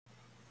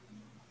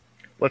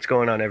What's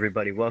going on,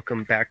 everybody?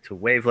 Welcome back to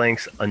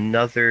Wavelengths,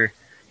 another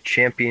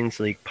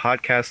Champions League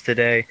podcast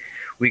today.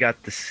 We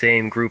got the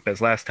same group as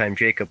last time: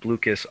 Jacob,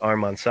 Lucas,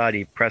 Arman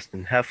Sadi,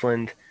 Preston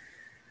Hefland.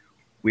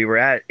 We were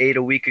at 8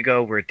 a week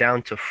ago. We're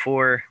down to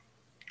 4.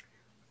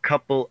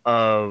 Couple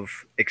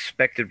of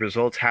expected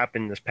results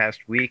happened this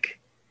past week.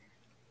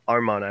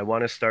 Arman, I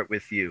want to start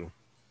with you.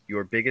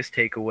 Your biggest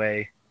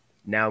takeaway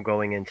now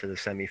going into the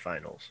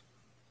semifinals.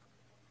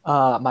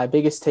 My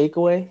biggest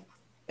takeaway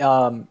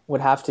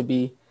would have to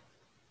be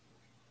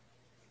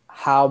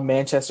how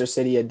Manchester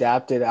City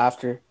adapted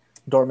after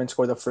Dortmund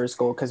scored the first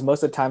goal. Because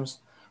most of the times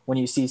when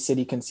you see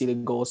City concede a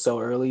goal so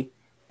early,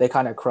 they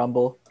kind of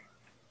crumble.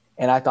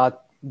 And I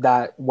thought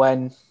that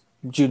when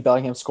Jude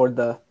Bellingham scored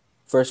the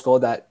first goal,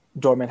 that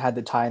Dortmund had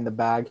the tie in the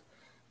bag.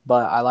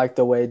 But I like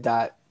the way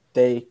that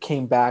they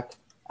came back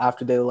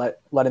after they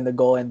let in the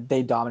goal, and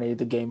they dominated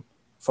the game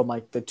from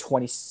like the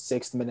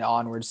 26th minute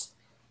onwards,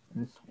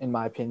 in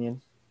my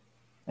opinion,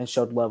 and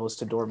showed levels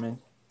to Dortmund.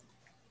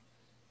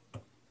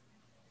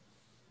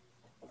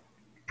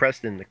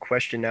 Preston, the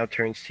question now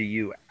turns to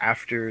you.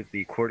 After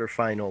the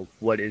quarterfinal,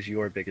 what is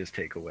your biggest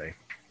takeaway?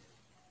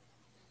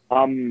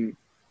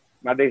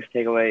 My biggest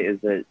takeaway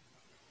is that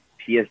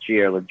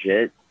PSG are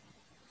legit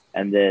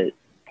and that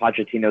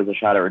Pochettino's a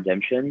shot at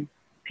redemption.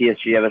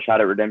 PSG have a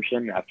shot at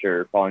redemption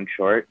after falling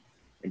short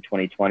in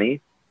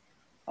 2020.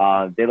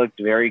 They looked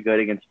very good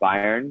against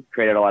Bayern,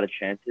 created a lot of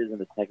chances in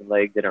the second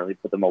leg, didn't really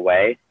put them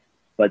away.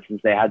 But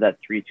since they had that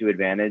 3-2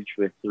 advantage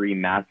with 3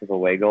 massive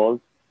away goals,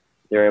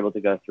 they were able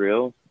to go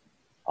through.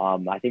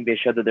 I think they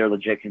showed that they're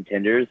legit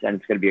contenders, and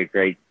it's going to be a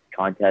great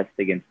contest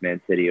against Man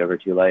City over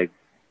 2 legs.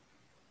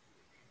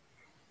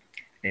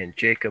 And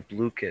Jacob,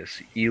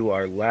 Lucas, you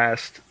are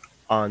last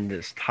on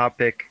this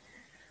topic.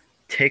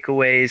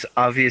 Takeaways,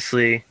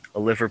 obviously a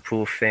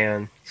Liverpool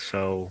fan,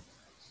 so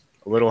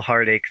a little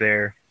heartache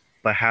there.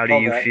 But how do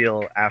you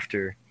feel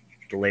after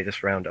the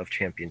latest round of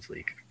Champions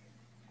League?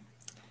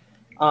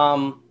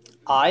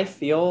 I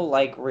feel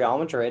like Real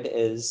Madrid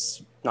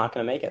is not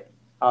going to make it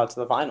to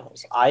the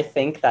finals. I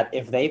think that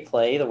if they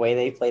play the way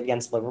they played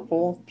against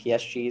Liverpool,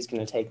 PSG is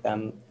going to take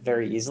them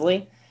very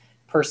easily.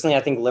 Personally, I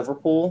think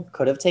Liverpool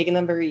could have taken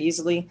them very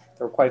easily.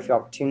 There were quite a few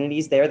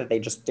opportunities there that they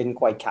just didn't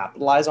quite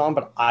capitalize on,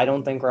 but I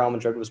don't think Real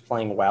Madrid was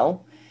playing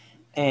well.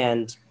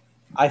 And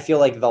I feel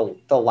like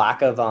the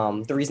lack of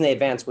the reason they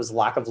advanced was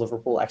lack of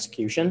Liverpool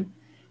execution.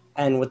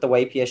 And with the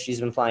way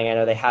PSG's been playing, I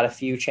know they had a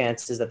few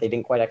chances that they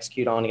didn't quite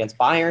execute on against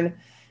Bayern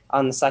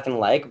on the second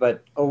leg,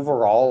 but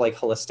overall, like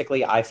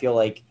holistically, I feel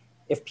like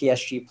if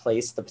PSG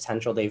plays the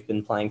potential they've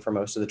been playing for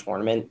most of the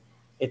tournament,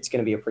 it's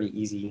going to be a pretty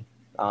easy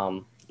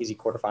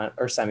quarterfinal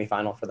or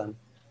semifinal for them.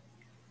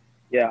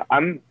 Yeah,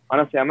 I'm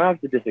gonna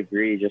have to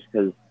disagree just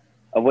because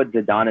of what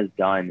Zidane has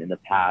done in the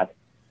past.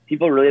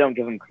 People really don't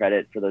give him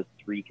credit for those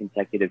 3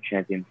 consecutive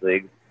Champions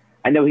Leagues.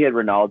 I know he had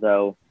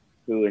Ronaldo,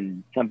 who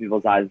in some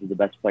people's eyes is the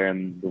best player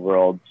in the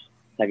world,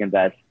 second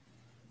best.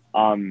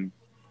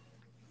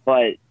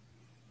 But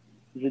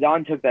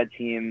Zidane took that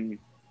team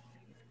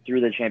through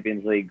the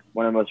Champions League,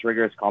 one of the most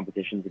rigorous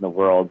competitions in the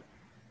world,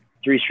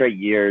 3 straight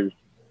years.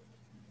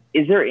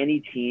 Is there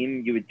any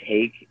team you would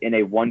take in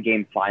a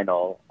 1-game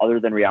final other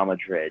than Real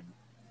Madrid?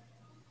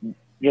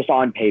 Just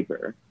on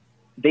paper.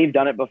 They've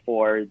done it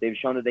before. They've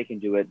shown that they can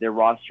do it. Their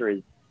roster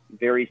is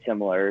very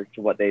similar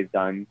to what they've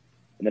done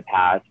in the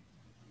past.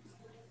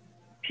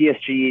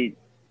 PSG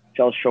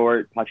fell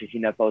short.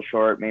 Pochettino fell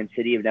short. Man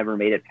City have never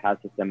made it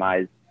past the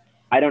semis.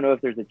 I don't know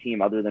if there's a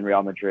team other than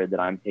Real Madrid that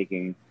I'm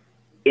taking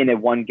in a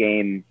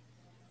 1-game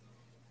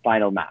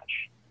final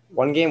match.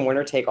 1-game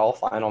winner take all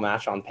final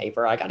match on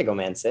paper. I got to go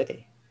Man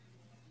City.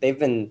 They've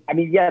been. I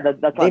mean, yeah,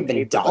 that's on been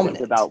paper, dominant. but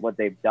it's about what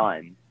they've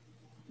done.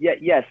 Yeah,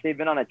 yes, they've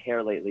been on a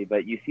tear lately,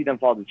 but you see them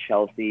fall to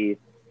Chelsea.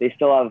 They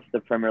still have the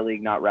Premier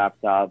League not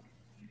wrapped up.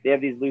 They have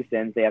these loose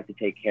ends they have to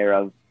take care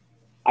of.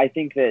 I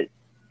think that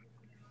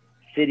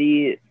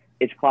City,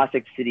 it's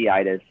classic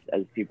City-itis,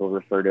 as people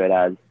refer to it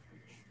as,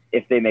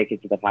 if they make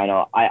it to the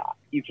final.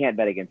 You can't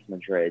bet against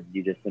Madrid.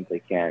 You just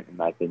simply can't, in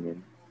my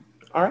opinion.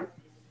 All right.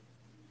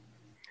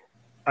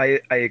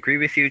 I agree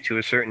with you to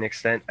a certain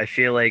extent. I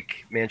feel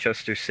like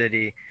Manchester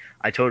City,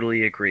 I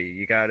totally agree.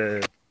 You got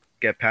to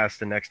get past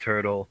the next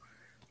hurdle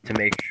to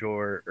make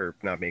sure, or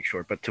not make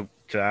sure, but to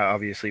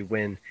obviously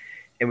win.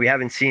 And we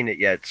haven't seen it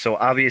yet. So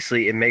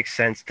obviously it makes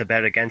sense to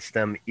bet against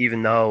them,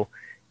 even though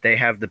they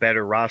have the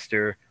better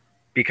roster,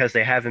 because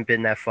they haven't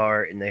been that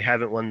far and they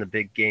haven't won the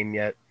big game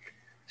yet.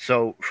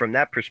 So from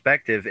that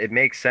perspective, it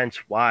makes sense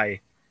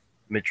why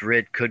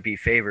Madrid could be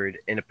favored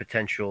in a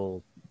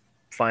potential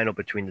final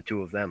between the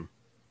two of them.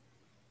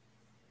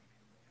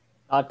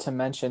 Not to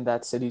mention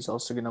that City's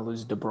also going to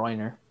lose De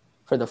Bruyne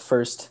for the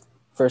first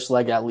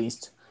leg at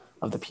least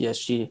of the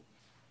PSG.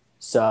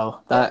 So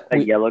that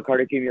yellow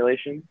card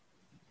accumulation?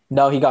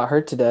 No, he got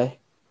hurt today.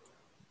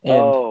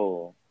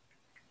 And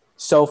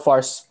so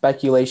far,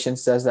 speculation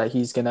says that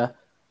he's going to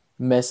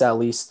miss at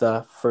least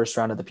the first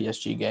round of the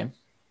PSG game.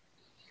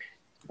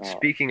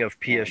 Speaking of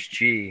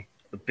PSG,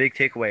 the big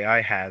takeaway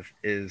I have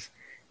is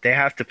they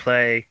have to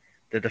play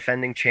the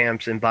defending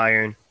champs in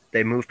Bayern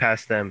They move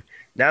past them.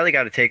 Now they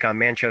got to take on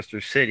Manchester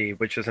City,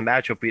 which is a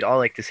matchup we'd all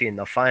like to see in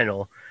the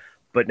final.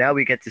 But now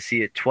we get to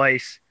see it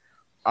twice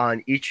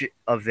on each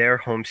of their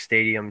home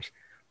stadiums.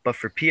 But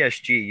for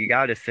PSG, you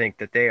got to think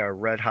that they are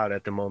red hot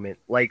at the moment,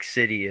 like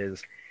City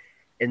is.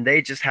 And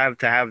they just have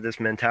to have this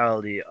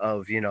mentality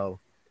of,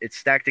 it's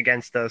stacked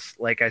against us,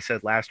 like I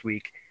said last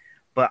week.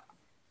 But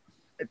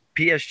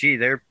PSG,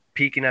 they're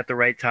peaking at the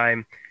right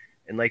time.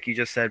 And like you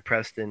just said,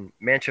 Preston,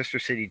 Manchester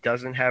City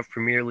doesn't have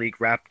Premier League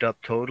wrapped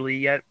up totally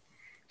yet.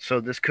 So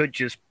this could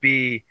just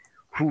be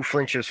who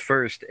flinches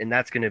first, and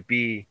that's going to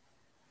be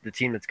the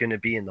team that's going to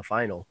be in the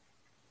final.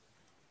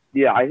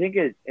 Yeah, I think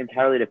it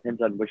entirely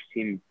depends on which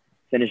team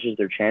finishes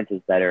their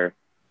chances better.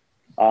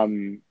 I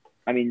mean,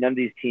 none of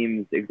these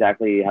teams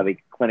exactly have a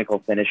clinical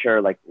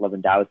finisher like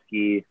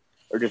Lewandowski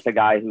or just a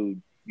guy who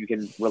you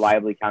can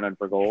reliably count on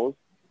for goals.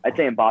 I'd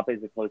say Mbappe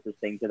is the closest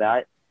thing to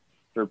that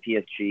for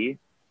PSG,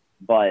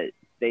 but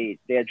they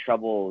had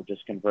trouble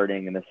just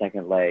converting in the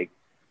second leg.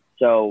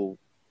 So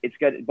it's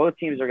good. Both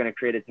teams are going to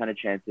create a ton of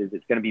chances.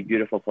 It's going to be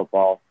beautiful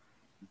football,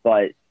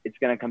 but it's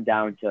going to come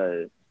down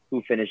to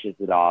who finishes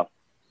it off.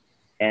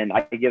 And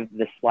I give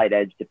the slight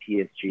edge to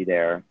PSG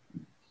there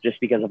just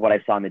because of what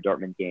I saw in the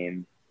Dortmund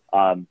game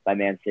by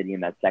Man City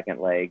in that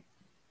second leg.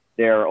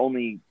 Their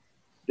only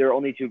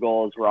 2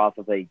 goals were off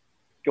of a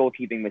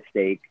goalkeeping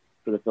mistake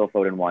for the Phil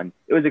Foden one.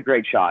 It was a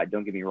great shot,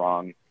 don't get me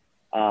wrong,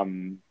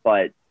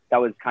 but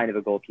that was kind of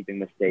a goalkeeping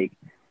mistake.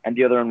 And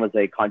the other one was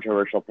a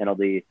controversial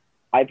penalty.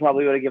 I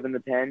probably would have given the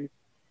 10,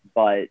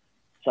 but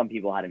some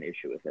people had an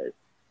issue with it.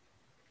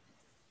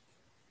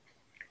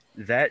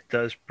 That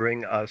does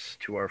bring us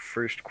to our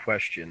first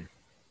question.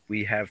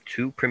 We have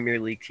 2 Premier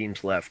League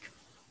teams left,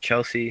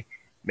 Chelsea,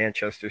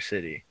 Manchester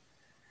City.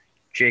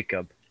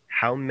 Jacob,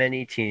 how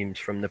many teams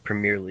from the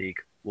Premier League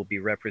will be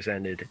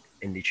represented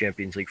in the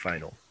Champions League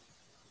final?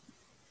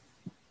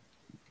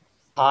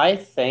 I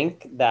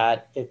think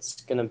that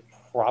it's going to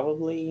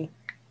probably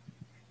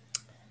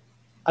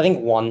 – I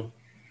think 1.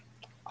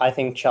 I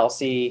think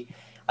Chelsea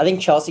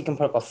can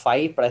put up a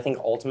fight, but I think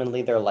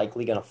ultimately they're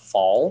likely going to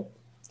fall.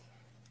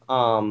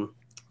 I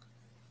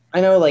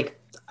know,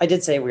 I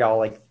did say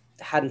Real,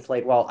 hadn't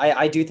played well.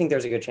 I do think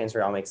there's a good chance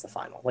Real makes the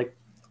final.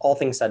 All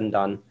things said and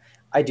done,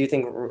 I do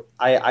think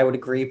I would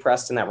agree,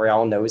 Preston, that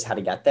Real knows how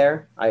to get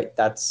there.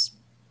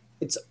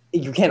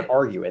 You can't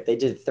argue it. They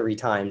did it 3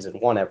 times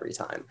and won every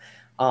time.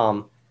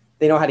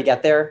 They know how to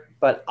get there,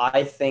 but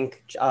I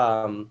think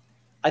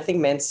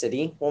Man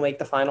City will make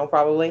the final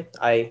probably.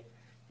 I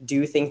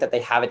do think that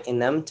they have it in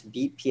them to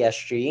beat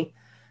PSG.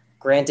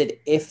 Granted,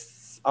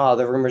 if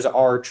the rumors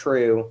are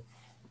true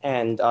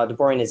and De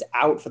Bruyne is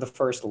out for the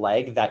first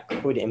leg, that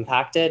could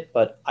impact it,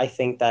 but I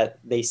think that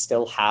they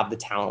still have the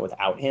talent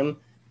without him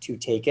to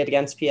take it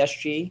against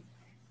PSG,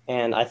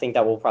 and I think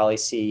that we'll probably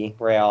see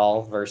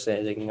Real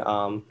versus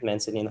Man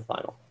City in the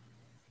final.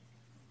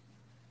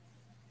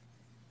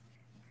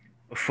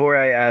 Before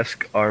I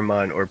ask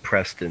Arman or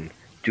Preston,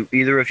 do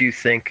either of you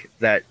think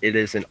that it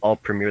is an all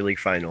Premier League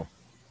final?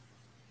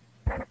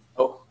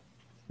 Oh,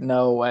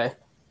 no way.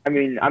 I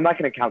mean, I'm not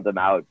going to count them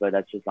out, but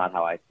that's just not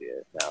how I see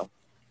it. No.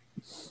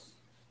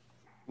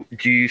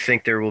 Do you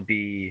think there will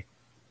be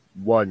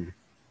one,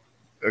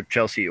 or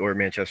Chelsea or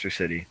Manchester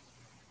City?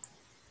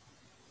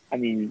 I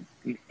mean,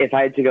 if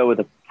I had to go with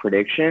a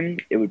prediction,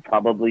 it would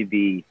probably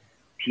be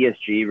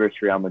PSG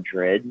versus Real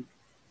Madrid.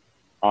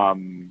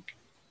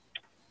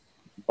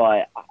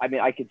 But I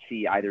mean, I could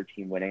see either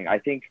team winning. I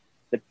think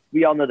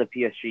we all know the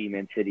PSG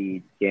Man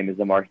City game is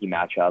a marquee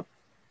matchup.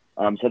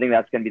 So I think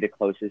that's going to be the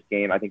closest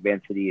game. I think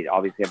Man City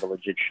obviously have a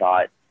legit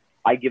shot.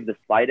 I give the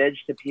slight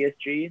edge to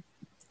PSG,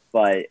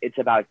 but it's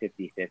about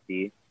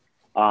 50-50.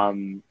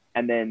 And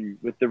then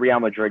with the Real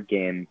Madrid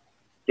game,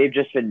 they've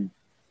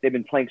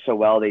been playing so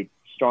well. They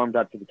stormed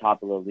up to the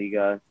top of La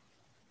Liga.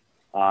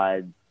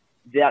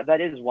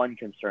 That is one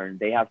concern.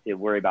 They have to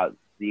worry about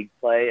league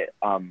play,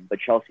 but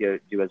Chelsea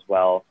do as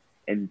well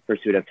in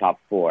pursuit of top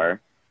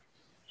 4.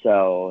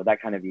 So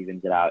that kind of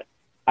evens it out.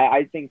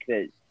 I think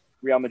that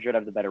Real Madrid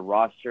have the better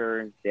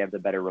roster. They have the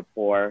better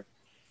rapport.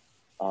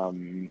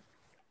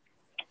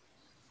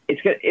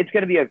 It's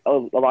going to be a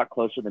lot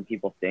closer than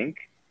people think,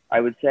 I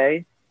would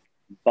say.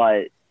 But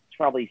it's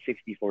probably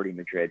 60-40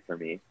 Madrid for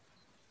me.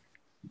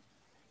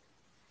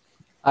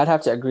 I'd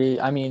have to agree.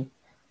 I mean,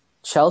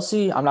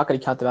 Chelsea, I'm not going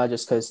to count them out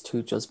just because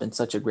Tuchel's been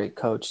such a great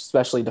coach,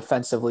 especially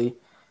defensively.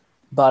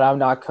 But I'm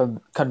not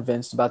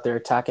convinced about their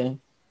attacking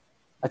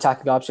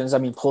options. I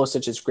mean,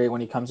 Pulisic is great when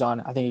he comes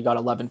on. I think he got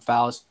 11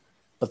 fouls,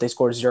 but they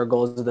scored 0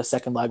 goals in the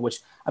second leg, which,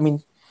 I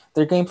mean,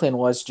 their game plan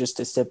was just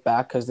to sit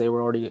back because they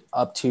were already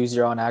up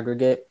 2-0 on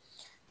aggregate.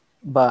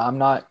 But I'm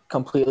not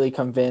completely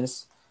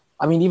convinced.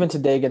 I mean, even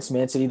today against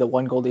Man City, the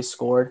 1 goal they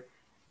scored,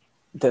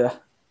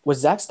 was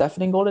Zach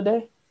Steffen in goal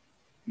today?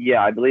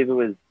 Yeah, I believe it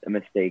was a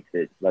mistake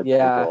that led to the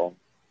goal.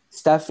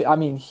 I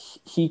mean,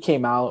 he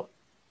came out,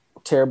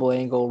 terrible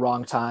angle,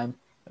 wrong time.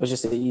 It was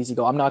just an easy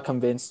goal. I'm not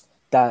convinced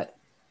that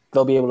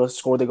they'll be able to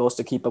score the goals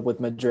to keep up with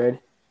Madrid.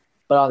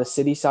 But on the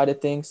City side of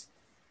things,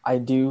 I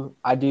do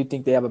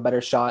think they have a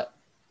better shot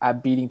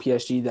at beating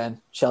PSG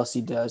than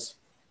Chelsea does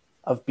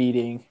of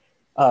beating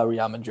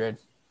Real Madrid.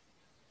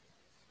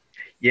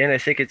 Yeah, and I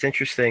think it's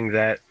interesting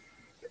that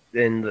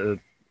in the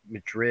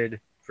Madrid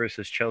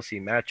versus Chelsea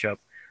matchup,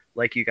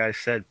 like you guys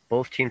said,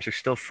 both teams are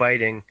still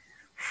fighting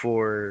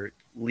for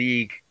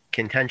league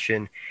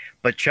contention.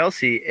 But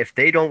Chelsea, if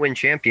they don't win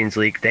Champions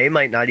League, they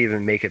might not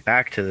even make it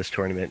back to this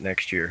tournament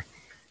next year.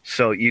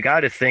 So you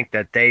got to think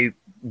that they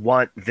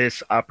want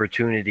this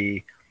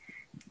opportunity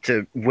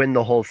to win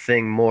the whole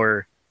thing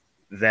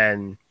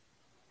than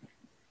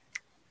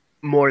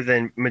more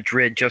than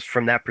Madrid just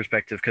from that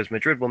perspective, because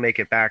Madrid will make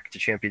it back to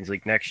Champions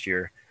League next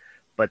year,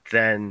 but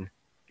then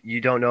you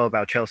don't know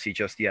about Chelsea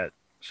just yet.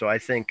 So I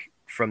think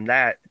from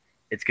that,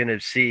 it's going to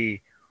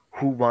see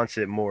who wants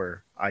it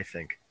more, I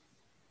think.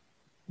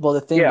 Well,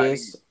 the thing Yeah,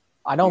 is,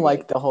 I don't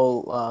like the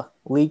whole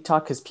league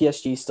talk because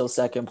PSG is still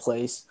second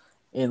place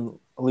in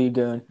Ligue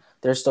 1.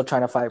 They're still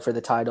trying to fight for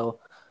the title.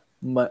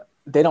 But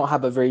they don't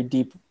have a very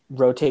deep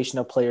rotation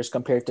of players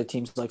compared to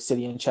teams like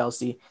City and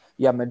Chelsea.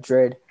 You have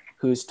Madrid,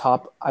 who's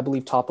top, I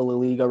believe, top of La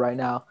Liga right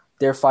now.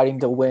 They're fighting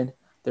to win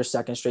their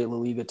second straight La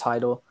Liga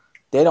title.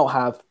 They don't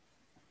have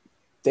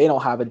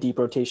a deep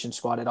rotation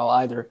squad at all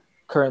either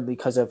currently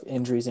because of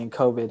injuries and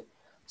COVID.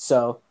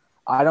 So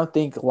I don't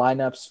think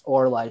lineups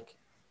or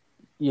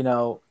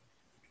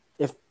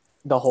if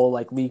the whole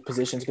league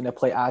position is going to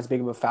play as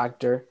big of a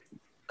factor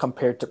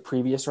compared to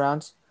previous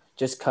rounds,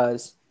 just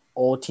because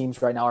all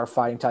teams right now are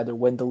fighting to either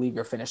win the league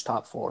or finish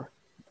top four.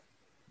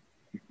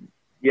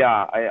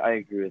 Yeah, I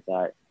agree with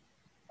that.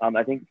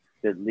 I think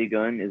that Ligue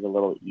 1 is a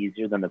little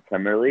easier than the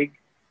Premier League,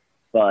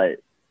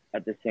 but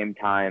at the same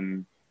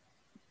time,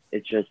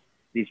 it's just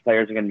these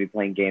players are going to be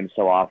playing games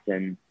so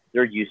often.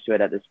 They're used to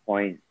it at this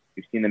point.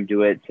 We've seen them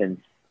do it since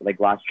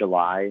last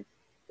July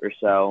or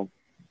so.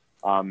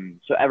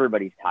 So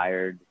everybody's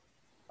tired.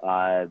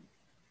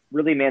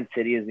 Really, Man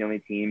City is the only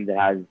team that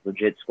has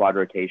legit squad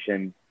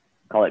rotation.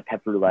 Call it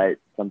pep roulette,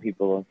 some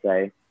people will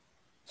say.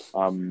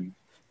 But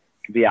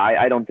yeah,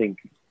 I don't think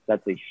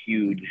that's a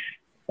huge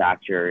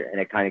factor, and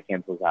it kind of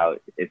cancels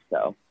out if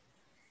so.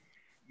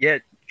 Yeah,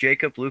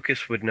 Jacob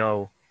Lucas would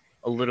know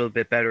a little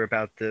bit better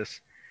about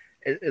this.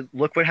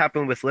 Look what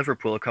happened with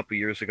Liverpool a couple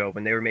years ago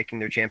when they were making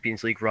their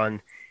Champions League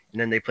run, and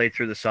then they played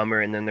through the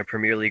summer, and then their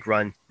Premier League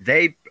run.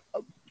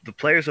 The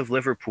players of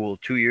Liverpool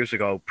 2 years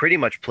ago pretty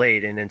much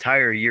played an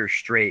entire year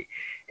straight,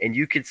 and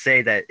you could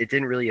say that it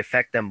didn't really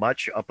affect them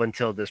much up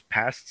until this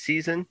past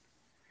season.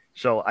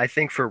 So I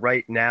think for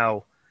right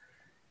now,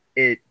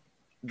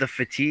 the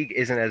fatigue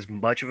isn't as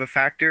much of a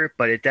factor,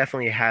 but it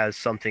definitely has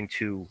something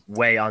to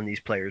weigh on these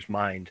players'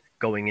 mind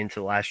going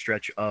into the last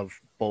stretch of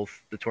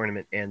both the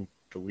tournament and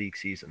the league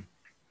season.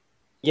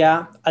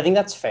 Yeah, I think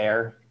that's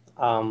fair.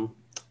 I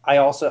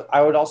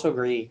would also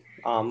agree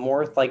more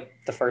with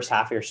the first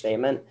half of your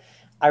statement.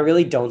 I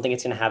really don't think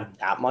it's going to have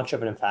that much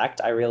of an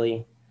effect. I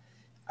really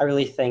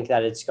think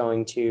that it's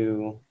going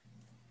to,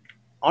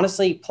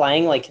 honestly,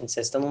 playing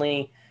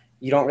consistently,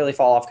 you don't really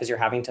fall off because you're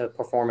having to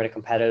perform at a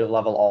competitive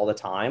level all the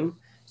time.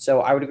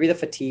 So I would agree the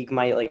fatigue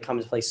might come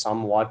into play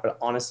somewhat, but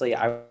honestly,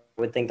 I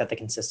would think that the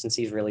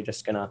consistency is really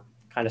just going to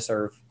kind of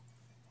serve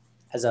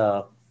as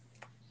a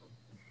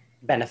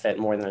benefit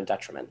more than a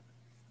detriment.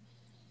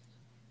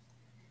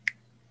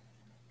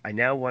 I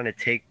now want to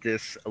take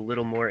this a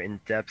little more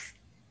in depth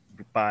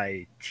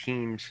by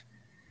teams.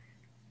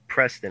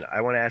 Preston,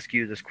 I want to ask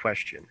you this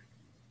question.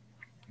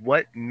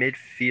 What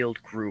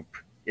midfield group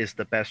is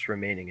the best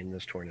remaining in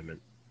this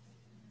tournament?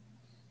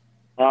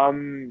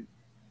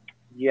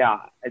 Yeah,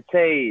 I'd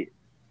say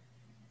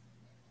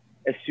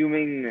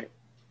assuming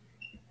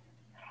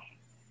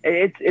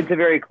it's a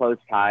very close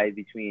tie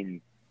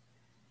between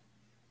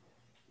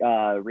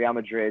Real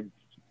Madrid's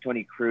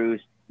Toni Kroos,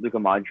 Luka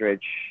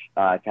Modric,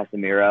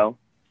 Casemiro,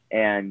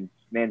 and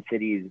Man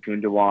City's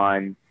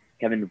Gundogan,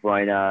 Kevin De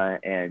Bruyne,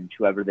 and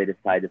whoever they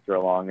decide to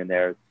throw along in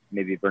there,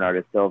 maybe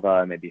Bernardo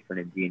Silva, maybe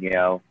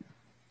Fernandinho.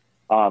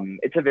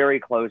 It's a very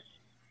close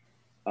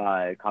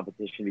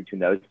competition between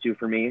those two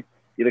for me.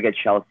 You look at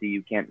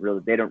Chelsea,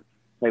 they don't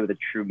play with a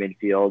true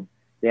midfield.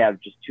 They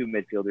have just two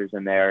midfielders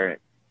in there,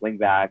 wing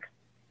backs.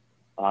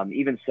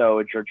 Even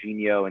so,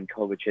 Jorginho and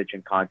Kovacic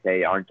and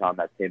Conte aren't on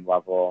that same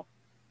level.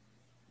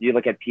 You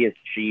look at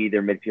PSG,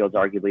 their midfield's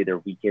arguably their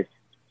weakest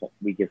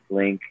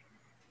link,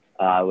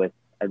 with,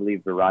 I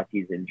believe,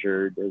 Verratti's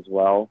injured as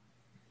well.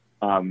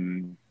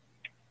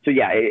 So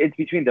yeah, it's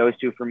between those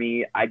two for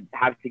me. I'd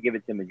have to give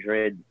it to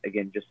Madrid,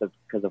 again, just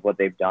because of what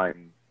they've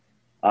done.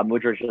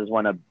 Modric has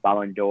won a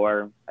Ballon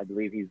d'Or. I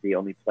believe he's the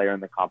only player in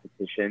the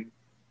competition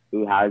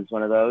who has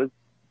one of those.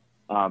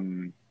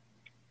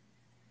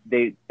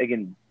 They,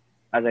 again,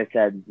 as I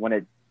said,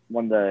 won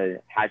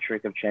the hat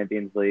trick of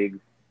Champions League.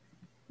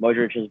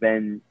 Modric has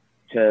been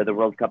to the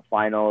World Cup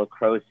final.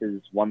 Kroos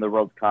has won the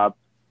World Cup.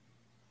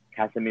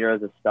 Casemiro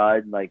is a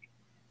stud.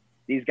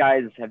 These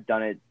guys have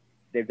done it.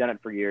 They've done it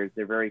for years.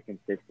 They're very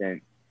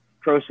consistent.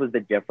 Kroos was the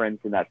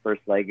difference in that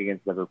first leg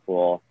against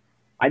Liverpool.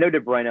 I know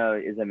De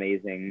Bruyne is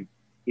amazing.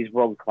 He's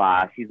world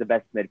class. He's the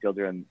best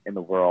midfielder in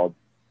the world.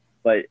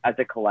 But as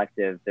a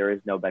collective, there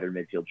is no better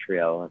midfield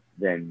trio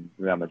than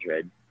Real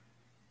Madrid.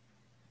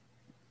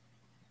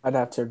 I'd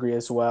have to agree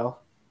as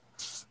well.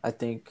 I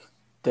think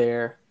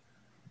they're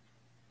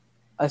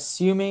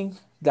assuming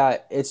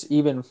that it's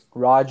even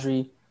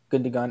Rodri,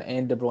 Gundogan,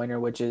 and De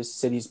Bruyne, which is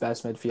City's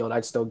best midfield.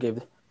 I'd still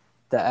give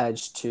the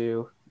edge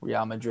to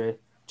Real Madrid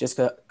just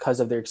because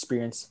of their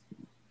experience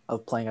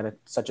of playing at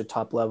such a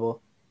top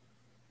level.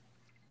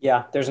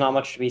 Yeah, there's not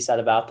much to be said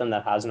about them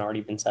that hasn't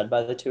already been said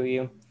by the two of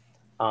you.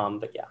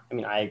 But yeah, I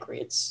mean, I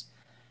agree.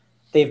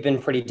 They've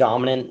been pretty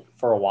dominant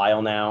for a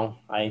while now.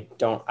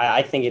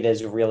 I think it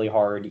is really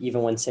hard,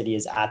 even when City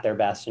is at their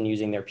best and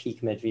using their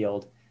peak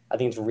midfield. I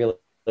think it's really,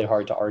 really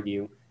hard to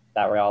argue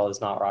that Real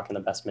is not rocking the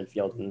best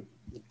midfield in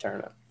the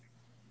tournament.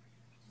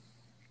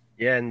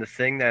 Yeah, and the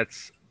thing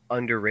that's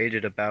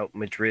underrated about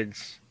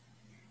Madrid's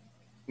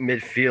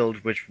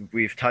midfield, which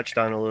we've touched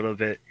on a little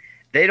bit,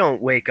 they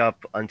don't wake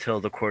up until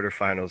the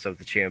quarterfinals of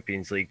the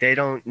Champions League. They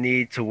don't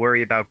need to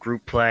worry about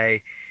group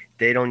play.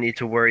 They don't need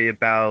to worry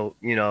about,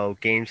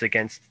 games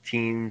against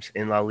teams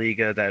in La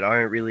Liga that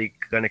aren't really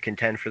going to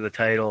contend for the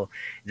title.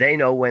 They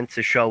know when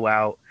to show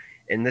out,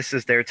 and this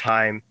is their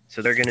time,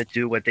 so they're going to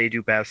do what they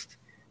do best.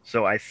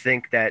 So I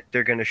think that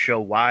they're going to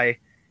show why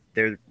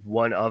they're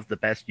one of the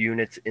best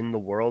units in the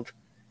world.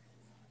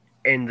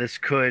 And this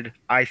could,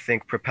 I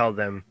think, propel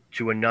them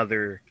to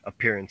another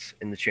appearance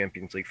in the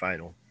Champions League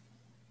final.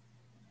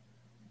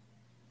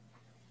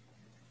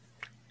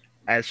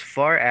 As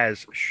far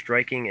as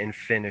striking and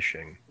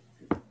finishing,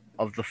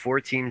 of the 4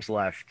 teams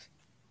left,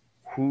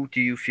 who do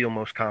you feel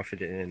most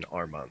confident in,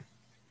 Arman?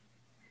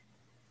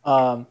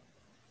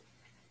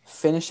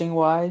 Finishing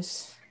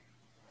wise,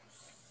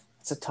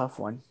 it's a tough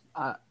one.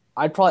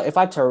 I'd probably, if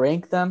I had to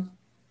rank them,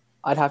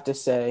 I'd have to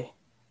say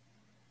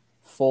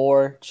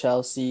 4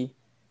 Chelsea,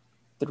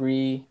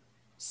 3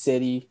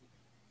 City,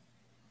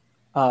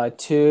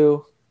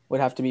 2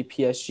 would have to be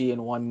PSG,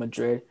 and 1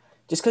 Madrid.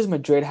 Just because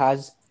Madrid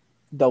has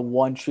the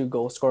one true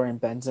goal scorer in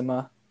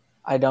Benzema,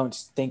 I don't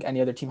think any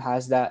other team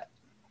has that.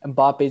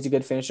 Mbappe is a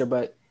good finisher,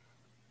 but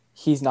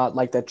he's not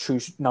like the true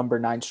number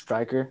 9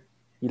 striker.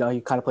 He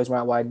kind of plays more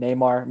out wide.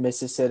 Neymar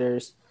misses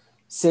sitters.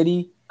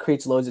 City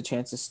creates loads of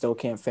chances, still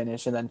can't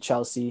finish. And then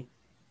Chelsea's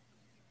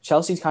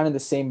kind of the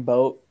same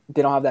boat.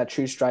 They don't have that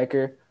true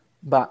striker,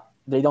 but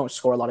they don't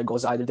score a lot of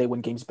goals either. They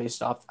win games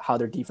based off how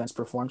their defense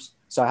performs.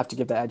 So I have to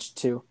give the edge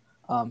to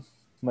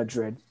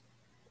Madrid.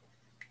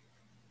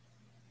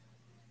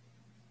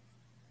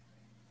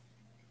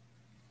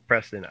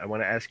 Preston, I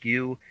want to ask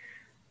you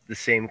the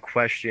same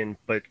question,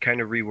 but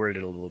kind of reword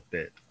it a little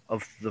bit.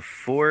 Of the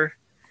 4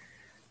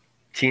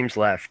 teams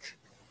left,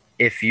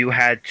 if you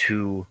had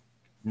to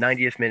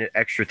 90th minute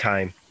extra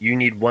time, you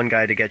need one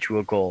guy to get you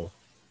a goal.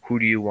 Who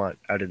do you want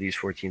out of these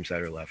 4 teams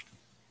that are left?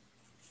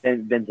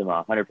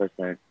 Benzema,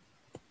 100%.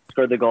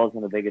 Scored the goals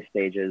on the biggest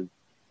stages.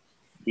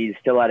 He's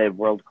still at a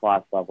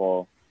world-class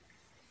level.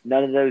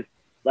 None of those,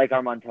 like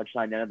Armand touched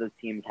on, none of those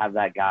teams have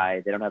that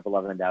guy. They don't have a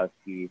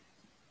Lewandowski.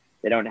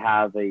 They don't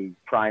have a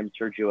prime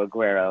Sergio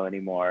Aguero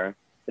anymore.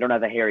 They don't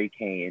have a Harry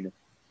Kane.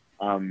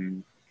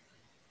 Benzema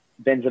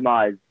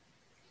is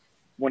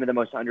one of the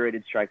most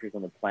underrated strikers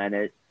on the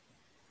planet.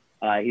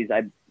 He's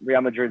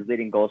Real Madrid's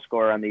leading goal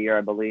scorer on the year,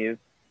 I believe.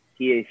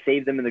 He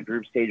saved them in the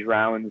group stage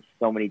rounds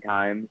so many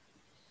times.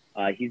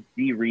 He's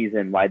the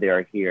reason why they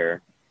are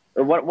here.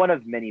 Or one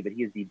of many, but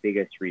he's the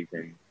biggest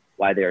reason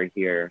why they are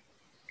here.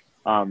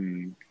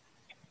 So,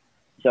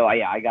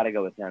 I got to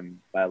go with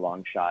him by a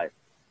long shot.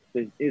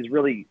 His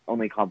really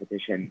only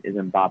competition is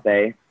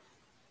Mbappe,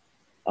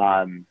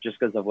 just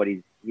because of what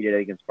he did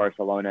against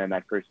Barcelona in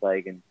that first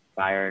leg and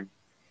Bayern.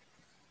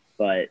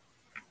 But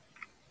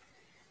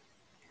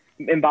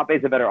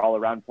Mbappe's a better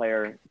all-around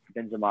player.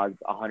 Benzema's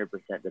 100%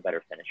 the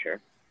better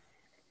finisher.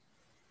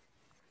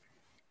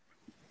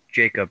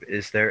 Jacob,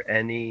 is there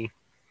any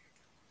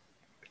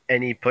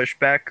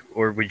pushback,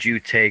 or would you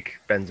take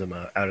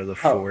Benzema out of the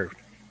 4?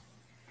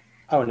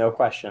 Oh, no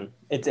question.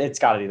 It's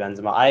got to be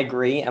Benzema. I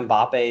agree.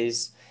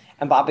 Mbappe's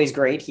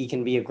great. He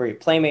can be a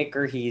great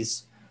playmaker.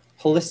 He's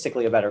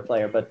holistically a better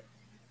player. But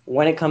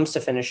when it comes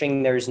to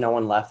finishing, there's no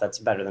one left that's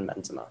better than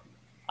Benzema.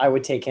 I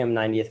would take him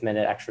 90th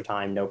minute extra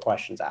time, no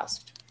questions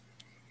asked.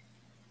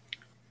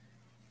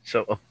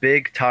 So a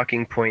big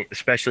talking point,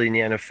 especially in the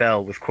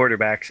NFL with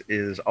quarterbacks,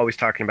 is always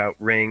talking about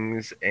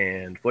rings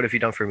and what have you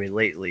done for me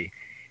lately?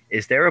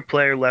 Is there a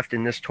player left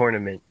in this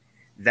tournament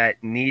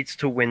that needs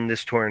to win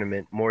this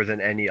tournament more than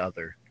any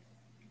other?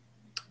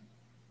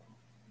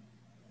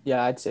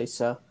 Yeah, I'd say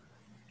so.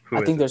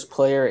 I think there's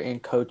player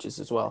and coaches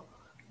as well.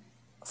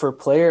 For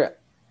player,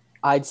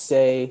 I'd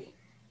say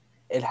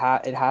it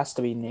has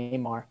to be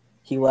Neymar.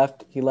 He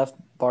left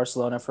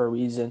Barcelona for a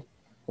reason.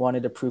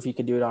 Wanted to prove he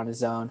could do it on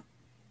his own.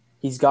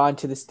 He's got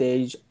to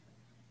stage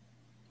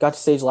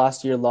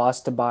last year,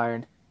 lost to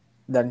Bayern.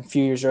 Then a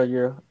few years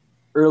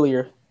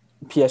earlier,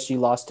 PSG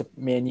lost to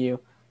Man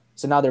U.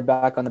 So now they're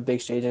back on the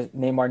big stage.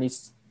 Neymar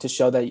needs to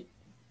show that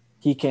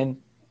he can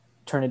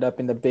turn it up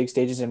in the big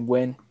stages and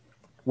win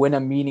a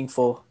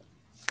meaningful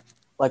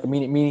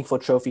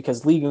trophy,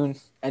 because Ligue 1,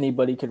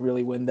 anybody could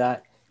really win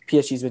that.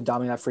 PSG's been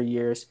dominating that for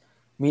years.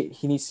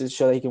 He needs to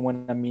show that he can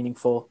win a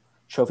meaningful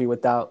trophy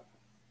without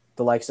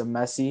the likes of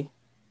Messi.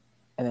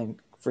 And then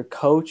for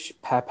coach,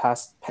 Pep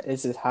has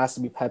to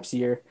be Pep's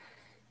year.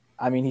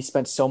 I mean, he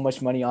spent so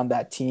much money on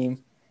that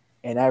team,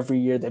 and every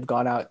year they've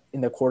gone out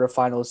in the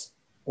quarterfinals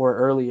or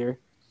earlier.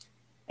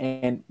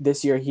 And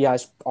this year he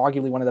has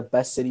arguably one of the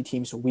best City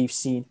teams we've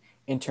seen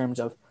in terms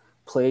of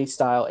play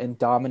style and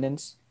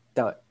dominance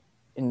that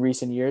in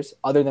recent years,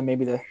 other than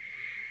maybe the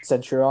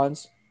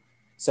Centurions.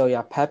 So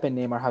yeah, Pep and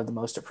Neymar have the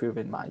most to prove,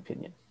 in my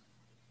opinion.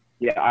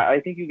 Yeah,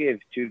 I think you gave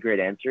two great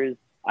answers.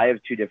 I have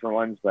two different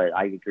ones, but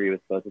I agree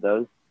with both of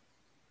those.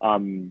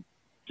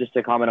 Just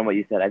to comment on what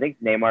you said, I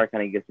think Neymar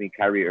kind of gives me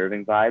Kyrie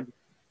Irving vibes.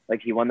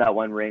 Like he won that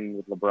one ring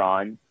with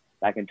LeBron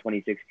back in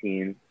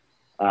 2016.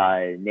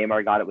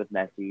 Neymar got it with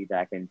Messi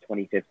back in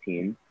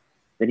 2015.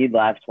 Then he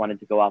left, wanted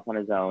to go off on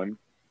his own,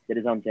 did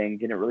his own thing,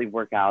 didn't really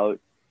work out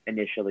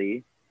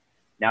initially.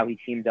 Now he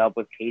teamed up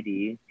with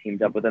KD,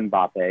 teamed up with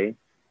Mbappe,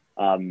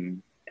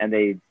 and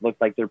they look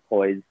like they're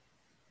poised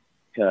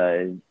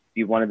to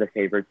be one of the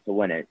favorites to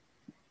win it.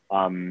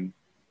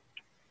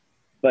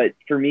 But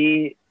for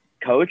me,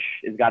 coach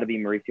has got to be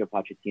Mauricio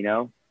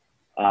Pochettino.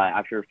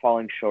 After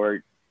falling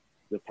short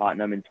with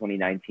Tottenham in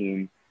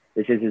 2019,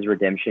 this is his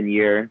redemption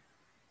year.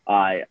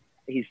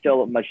 He's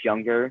still much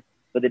younger,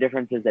 but the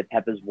difference is that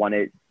Pep has won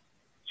it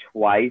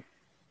twice,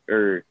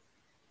 I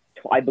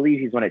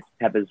believe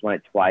Pep has won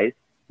it twice.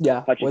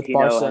 Yeah, Pochettino with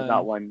Barca has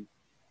not won.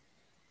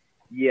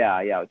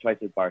 Yeah, twice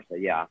with Barca.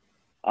 Yeah.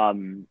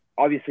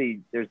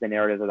 Obviously, there's the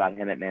narrative about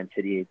him at Man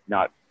City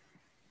not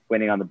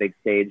winning on the big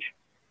stage,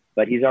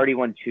 but he's already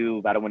won two,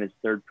 about to win his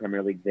third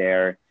Premier League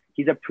there.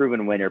 He's a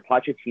proven winner.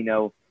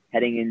 Pochettino,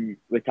 heading in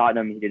with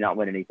Tottenham, he did not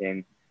win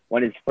anything.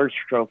 Won his first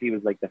trophy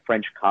was like the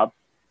French Cup.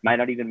 Might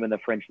not even win the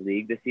French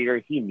League this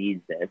year. He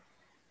needs this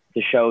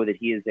to show that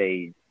he is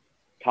a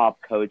top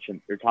coach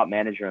or top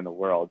manager in the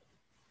world.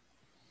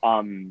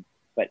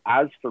 But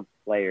as for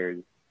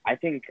players, I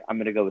think I'm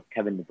going to go with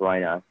Kevin De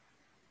Bruyne.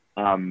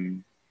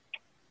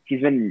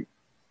 He's been,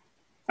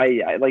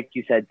 I like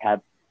you said,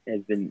 Pep has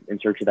been in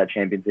search of that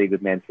Champions League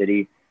with Man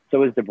City.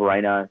 So is De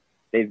Bruyne.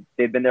 They've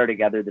been there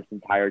together this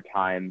entire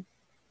time.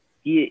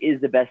 He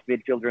is the best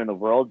midfielder in the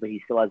world, but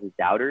he still has his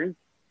doubters.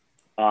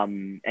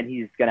 And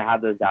he's going to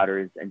have those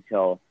doubters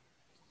until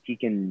he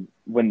can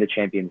win the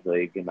Champions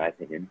League, in my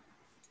opinion.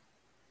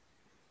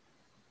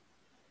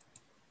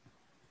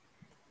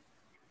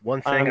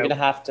 One thing I'm going to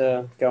have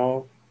to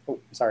go. Oh,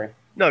 sorry.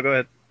 No, go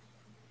ahead.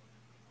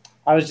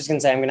 I was just going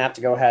to say I'm going to have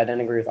to go ahead and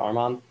agree with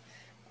Armand.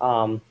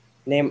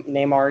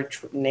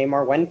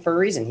 Neymar went for a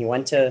reason. He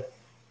went to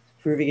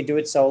prove he could do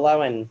it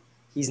solo, and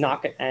he's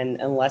not. And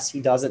unless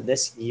he does it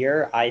this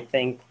year, I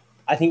think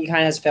he kind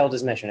of has failed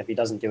his mission if he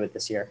doesn't do it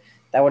this year.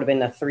 That would have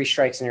been a 3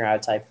 strikes and you're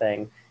out type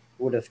thing.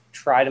 Would have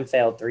tried and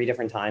failed 3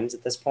 different times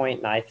at this point,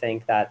 and I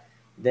think that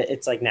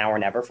it's like now or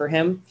never for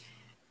him.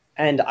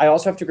 And I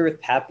also have to agree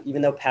with Pep,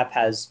 even though Pep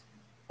has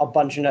a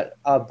bunch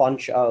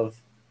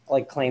of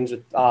like claims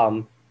with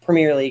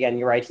Premier League, and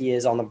you're right, he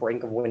is on the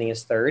brink of winning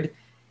his third.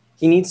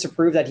 He needs to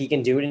prove that he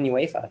can do it in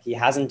UEFA. He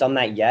hasn't done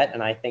that yet,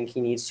 and I think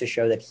he needs to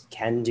show that he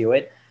can do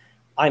it.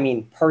 I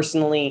mean,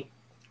 personally,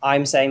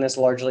 I'm saying this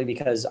largely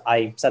because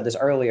I said this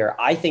earlier.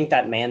 I think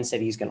that Man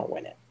City is going to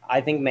win it.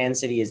 I think Man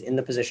City is in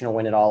the position to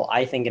win it all.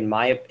 I think, in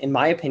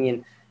my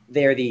opinion,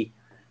 they're the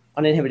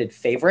uninhibited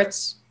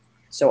favorites.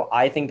 So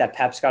I think that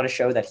Pep's got to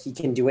show that he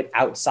can do it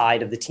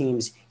outside of the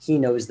teams he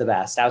knows the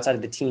best, outside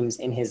of the teams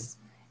in his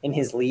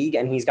league,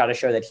 and he's got to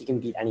show that he can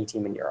beat any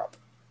team in Europe.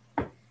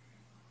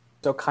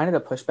 So kind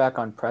of to push back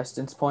on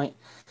Preston's point,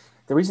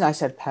 the reason I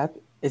said Pep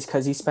is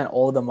because he spent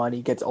all the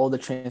money, gets all the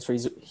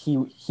transfers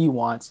he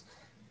wants,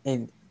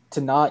 and to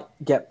not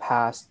get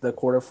past the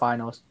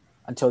quarterfinals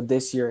until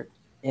this year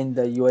in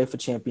the UEFA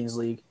Champions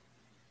League,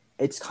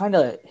 it's kind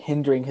of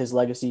hindering his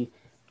legacy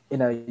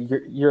in a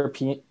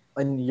European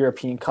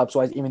Cups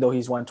wise, even though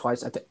he's won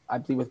twice, I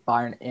believe with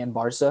Bayern and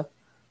Barca.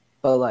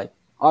 But like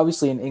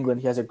obviously in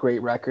England he has a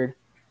great record,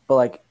 but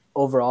like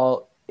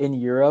overall in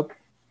Europe,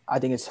 I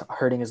think it's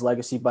hurting his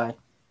legacy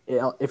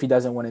if he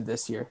doesn't win it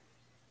this year.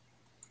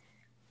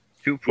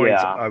 2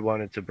 points I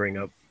wanted to bring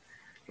up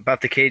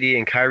about the KD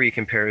and Kyrie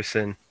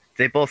comparison.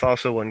 They both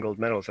also won gold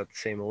medals at the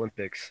same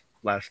Olympics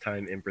last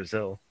time in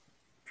Brazil.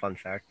 Fun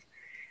fact.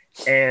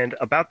 And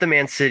about the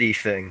Man City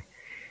thing,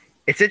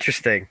 it's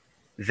interesting.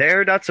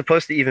 They're not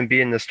supposed to even be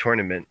in this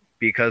tournament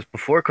because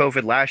before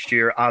COVID last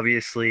year,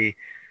 obviously,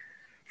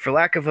 for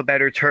lack of a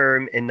better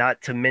term and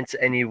not to mince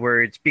any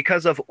words,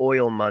 because of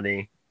oil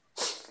money,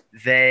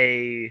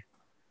 UEFA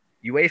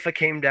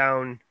came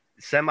down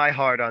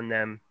semi-hard on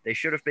them. They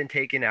should have been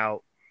taken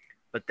out.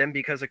 But then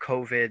because of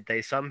COVID,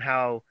 they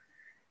somehow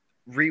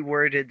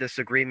reworded this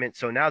agreement.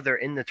 So now they're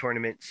in the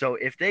tournament. So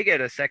if they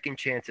get a second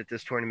chance at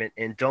this tournament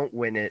and don't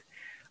win it,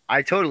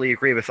 I totally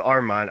agree with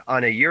Armand.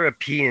 On a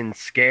European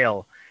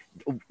scale,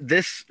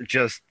 this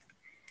just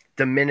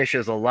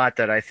diminishes a lot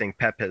that I think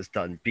Pep has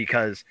done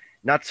because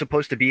not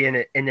supposed to be in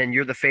it and then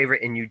you're the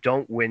favorite and you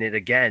don't win it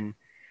again.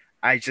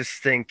 I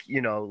just think,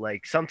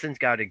 like something's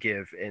got to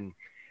give. And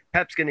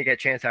Pep's going to get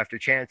chance after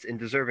chance, and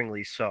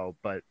deservingly so,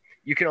 but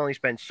you can only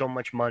spend so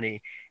much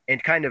money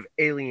and kind of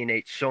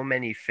alienate so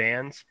many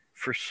fans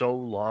for so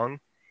long,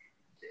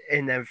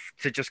 and then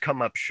to just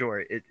come up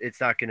short, it's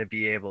not going to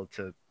be able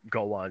to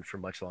go on for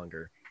much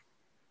longer.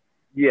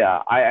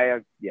 Yeah,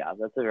 yeah,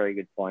 that's a very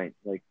good point.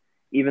 Like,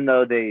 even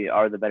though they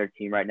are the better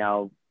team right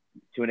now,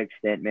 to an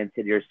extent, Man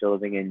City are still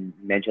living in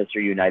Manchester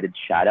United's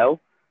shadow,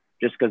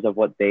 just because of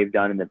what they've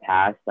done in the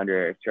past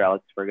under Sir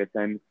Alex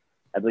Ferguson.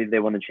 I believe they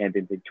won the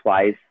Champions League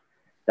twice.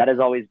 That has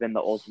always been the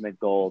ultimate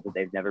goal that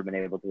they've never been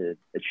able to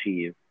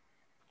achieve.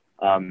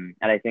 And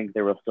I think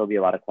there will still be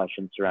a lot of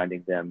questions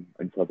surrounding them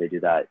until they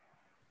do that.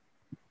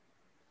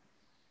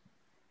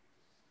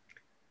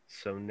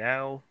 So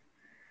now,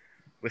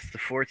 with the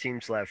 4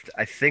 teams left,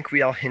 I think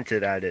we all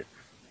hinted at it.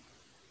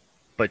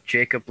 But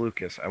Jacob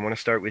Lucas, I want to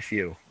start with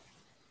you.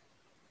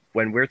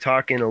 When we're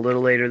talking a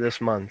little later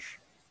this month,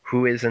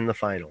 who is in the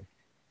final?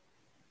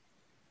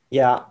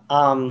 Yeah,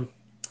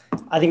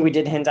 I think we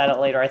did hint at it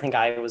later. I think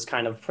I was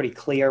kind of pretty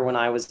clear when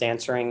I was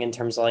answering in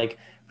terms of like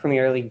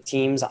Premier League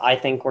teams. I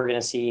think we're going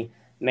to see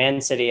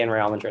Man City and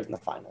Real Madrid in the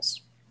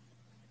finals.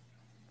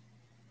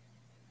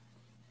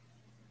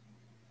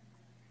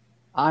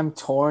 I'm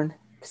torn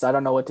because I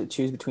don't know what to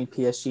choose between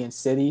PSG and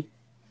City,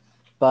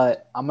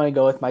 but I'm going to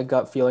go with my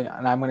gut feeling,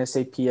 and I'm going to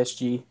say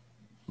PSG,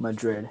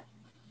 Madrid.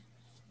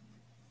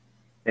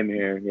 Same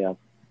here, yeah.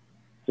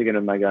 Sticking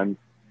with my guns.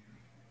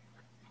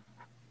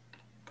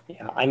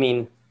 Yeah, I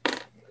mean,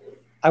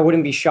 I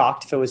wouldn't be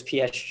shocked if it was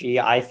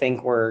PSG. I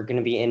think we're going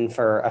to be in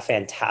for a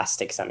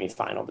fantastic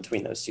semifinal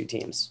between those two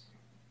teams.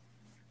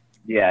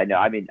 Yeah, no,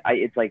 I mean,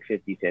 it's like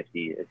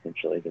 50-50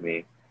 essentially to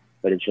me,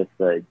 but it's just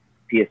the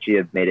PSG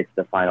have made it to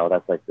the final.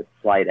 That's like the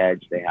slight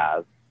edge they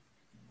have.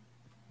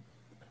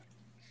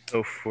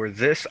 So for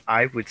this,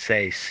 I would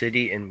say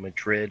City and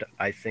Madrid,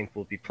 I think,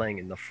 will be playing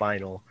in the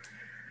final.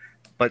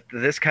 But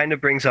this kind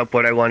of brings up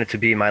what I wanted to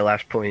be my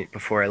last point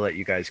before I let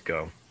you guys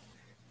go.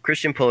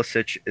 Christian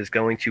Pulisic is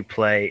going to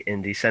play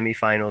in the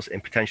semifinals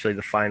and potentially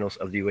the finals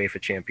of the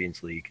UEFA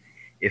Champions League.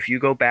 If you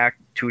go back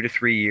 2 to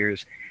 3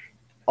 years,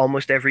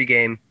 almost every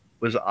game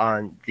was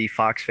on the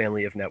Fox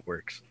family of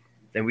networks.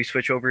 Then we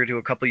switch over to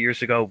a couple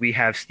years ago. We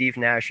have Steve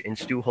Nash and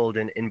Stu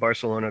Holden in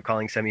Barcelona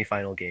calling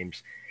semifinal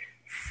games.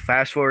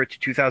 Fast forward to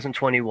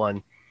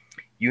 2021,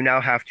 you now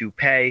have to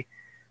pay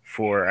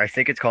for, I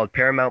think it's called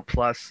Paramount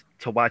Plus,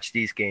 to watch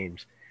these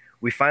games.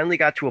 We finally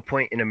got to a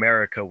point in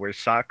America where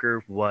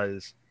soccer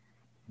was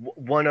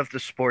one of the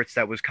sports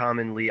that was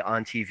commonly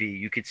on TV.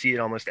 You could see it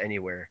almost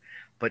anywhere.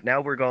 But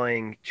now we're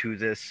going to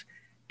this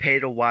pay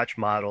to watch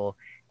model,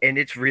 and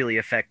it's really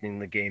affecting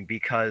the game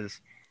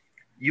because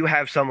you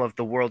have some of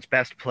the world's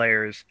best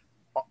players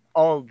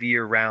all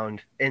year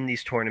round in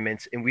these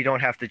tournaments, and we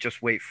don't have to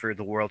just wait for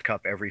the World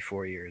Cup every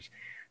 4 years.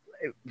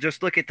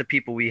 Just look at the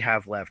people we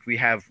have left. We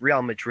have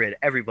Real Madrid.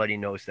 Everybody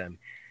knows them.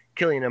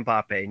 Kylian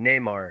Mbappe,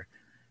 Neymar.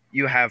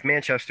 You have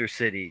Manchester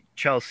City,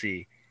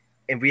 Chelsea,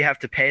 and we have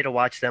to pay to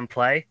watch them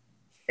play.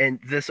 And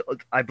this,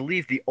 I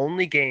believe, the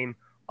only game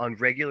on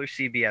regular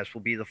CBS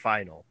will be the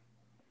final.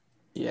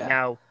 Yeah.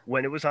 Now,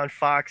 when it was on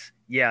Fox,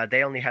 yeah,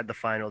 they only had the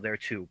final there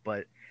too.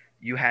 But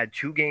you had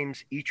 2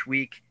 games each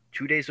week,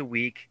 2 days a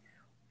week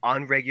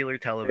on regular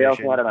television. They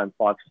also had it on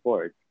Fox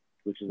Sports,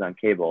 which is on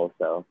cable.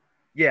 So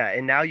yeah,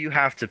 and now you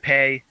have to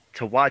pay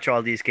to watch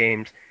all these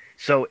games.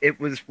 So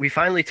we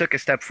finally took a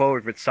step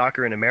forward with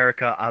soccer in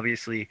America,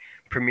 obviously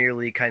Premier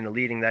League kind of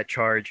leading that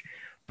charge.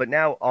 But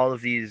now all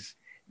of these,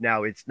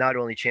 now it's not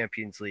only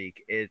Champions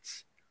League,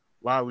 it's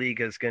La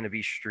Liga is going to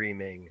be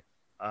streaming.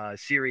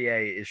 Serie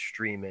A is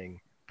streaming.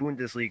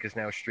 Bundesliga is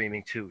now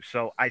streaming too.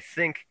 So I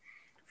think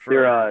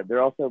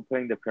they're also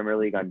putting the Premier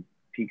League on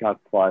Peacock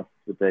Plus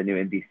with the new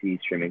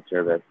NBC streaming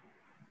service.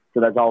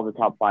 So that's all the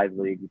top 5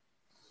 leagues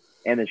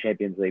and the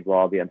Champions League will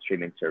all be on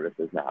streaming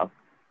services now.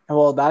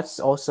 Well, that's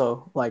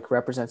also like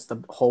represents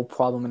the whole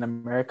problem in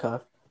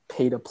America,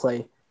 pay to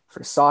play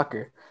for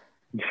soccer.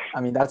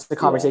 I mean, that's the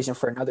conversation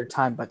for another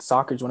time, but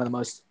soccer is one of the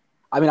most,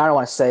 I mean, I don't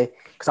want to say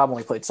because I've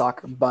only played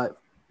soccer, but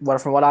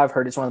from what I've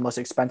heard, it's one of the most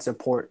expensive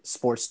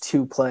sports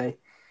to play.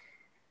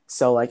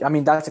 So, like, I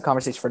mean, that's a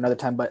conversation for another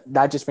time, but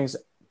that just brings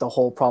the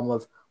whole problem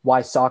of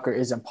why soccer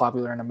isn't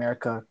popular in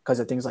America because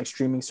of things like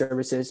streaming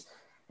services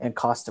and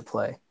cost to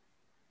play.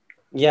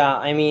 Yeah,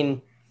 I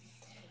mean,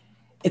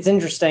 it's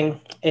interesting.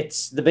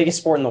 It's the biggest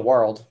sport in the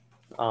world,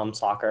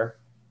 soccer.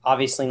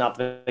 Obviously not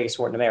the biggest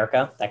sport in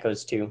America. That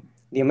goes to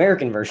the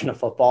American version of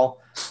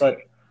football. But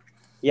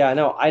yeah,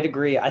 no, I'd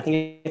agree. I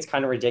think it's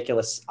kind of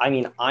ridiculous. I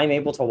mean, I'm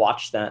able to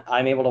watch that.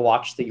 I'm able to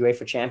watch the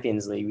UEFA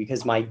Champions League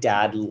because my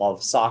dad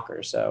loves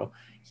soccer. So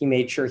he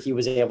made sure he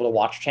was able to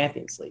watch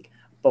Champions League.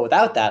 But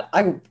without that,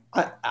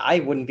 I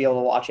wouldn't be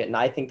able to watch it. And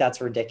I think that's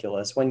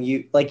ridiculous. When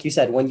you, like you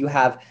said, when you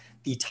have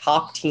the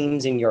top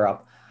teams in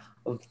Europe,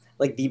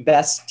 like the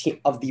best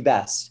of the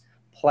best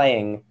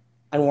playing,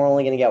 and we're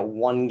only going to get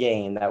one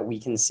game that we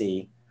can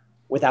see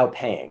without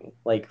paying,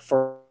 like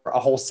for a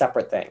whole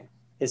separate thing,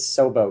 is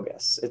so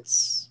bogus.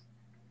 It's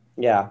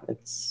I don't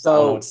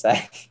know what to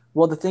say.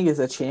 Well, the thing is,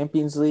 the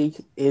Champions League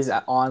is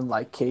on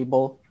like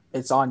cable,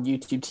 it's on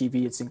YouTube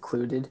TV, it's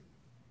included.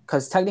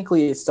 Because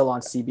technically it's still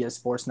on CBS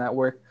Sports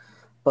Network,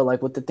 but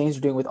like with the things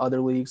you're doing with other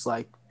leagues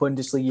like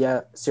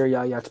Bundesliga, Serie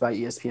A, you have to buy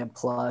ESPN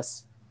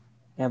Plus,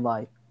 and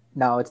like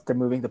now they're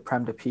moving the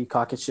Prem to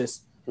Peacock. It's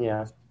just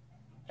Yeah.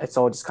 it's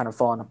all just kind of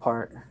falling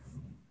apart.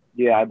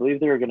 Yeah, I believe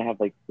they're going to have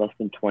like less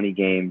than 20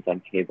 games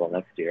on cable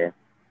next year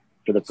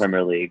for the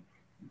Premier League,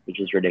 which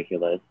is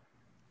ridiculous.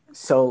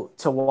 So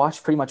to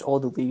watch pretty much all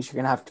the leagues,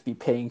 you're gonna have to be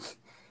paying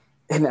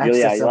in Yeah,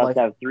 excess you'll of have like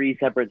to have 3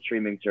 separate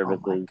streaming oh my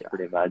services, God.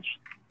 pretty much.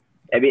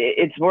 I mean,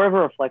 it's more of a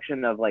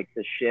reflection of like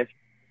the shift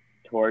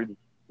towards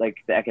like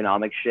the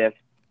economic shift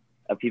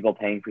of people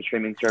paying for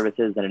streaming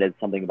services than it is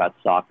something about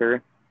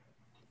soccer.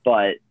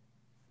 But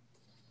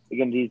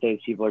again, these days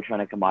people are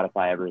trying to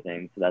commodify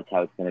everything, so that's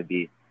how it's going to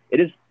be.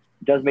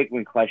 Does make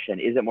me question: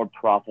 is it more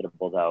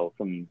profitable though,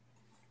 from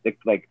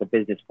the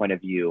business point of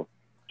view,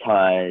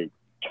 to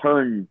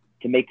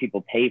make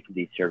people pay for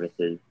these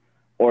services,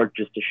 or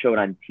just to show it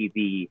on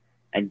TV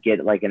and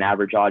get like an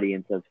average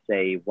audience of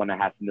say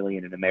 1.5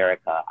 million in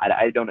America?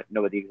 I don't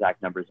know what the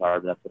exact numbers are,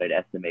 but that's what I'd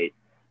estimate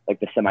like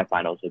the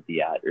semifinals would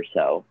be at or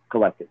so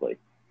collectively.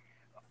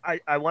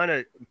 I want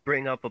to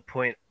bring up a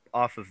point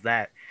off of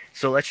that.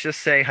 So let's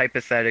just say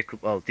hypothetically,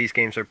 well, these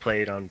games are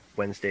played on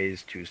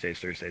Wednesdays, Tuesdays,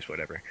 Thursdays,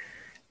 whatever.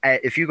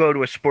 If you go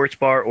to a sports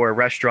bar or a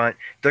restaurant,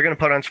 they're going to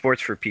put on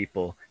sports for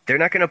people. They're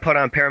not going to put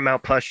on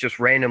Paramount Plus just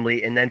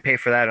randomly and then pay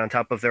for that on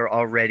top of their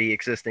already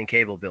existing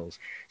cable bills.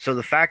 So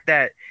the fact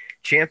that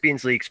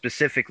Champions League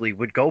specifically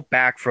would go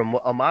back from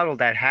a model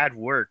that had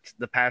worked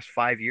the past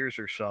 5 years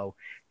or so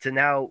to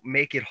now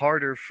make it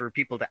harder for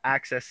people to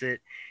access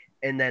it.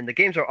 And then the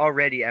games are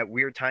already at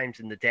weird times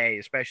in the day,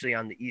 especially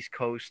on the East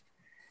Coast.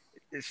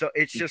 So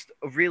it's just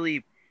a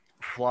really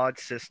flawed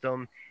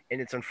system,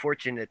 and it's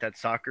unfortunate that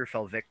soccer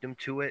fell victim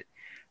to it.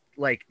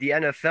 Like the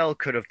NFL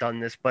could have done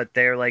this, but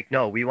they're like,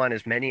 no, we want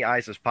as many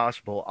eyes as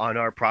possible on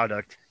our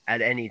product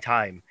at any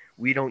time.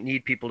 We don't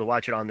need people to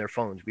watch it on their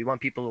phones. We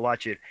want people to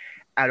watch it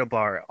at a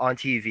bar, on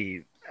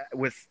TV,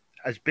 with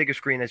as big a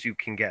screen as you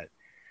can get.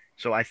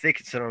 So I think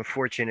it's an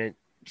unfortunate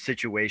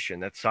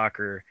situation that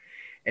soccer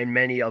and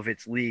many of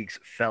its leagues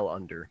fell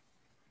under.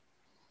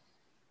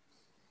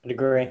 I'd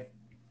agree.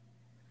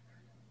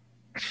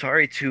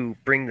 Sorry to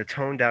bring the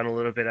tone down a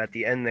little bit at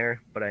the end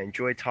there, but I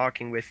enjoyed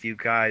talking with you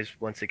guys.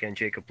 Once again,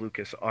 Jacob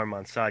Lucas,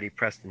 Armand Sadi,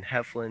 Preston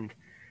Hefland.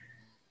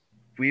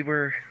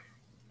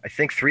 I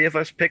think 3 of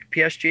us picked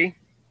PSG.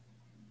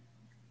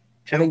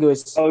 I think it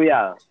was Oh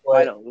yeah,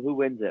 What? final. Who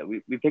wins it?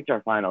 We picked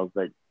our finals,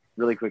 but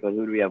really quickly,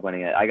 who do we have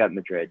winning it? I got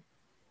Madrid.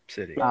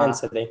 City. Man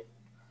City.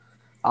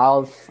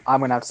 I'm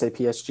gonna have to say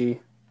PSG.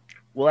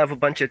 We'll have a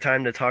bunch of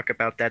time to talk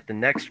about that. The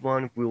next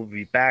one, we will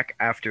be back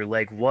after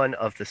leg 1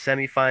 of the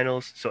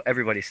semifinals. So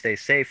everybody stay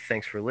safe.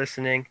 Thanks for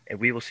listening, and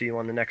we will see you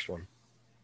on the next one.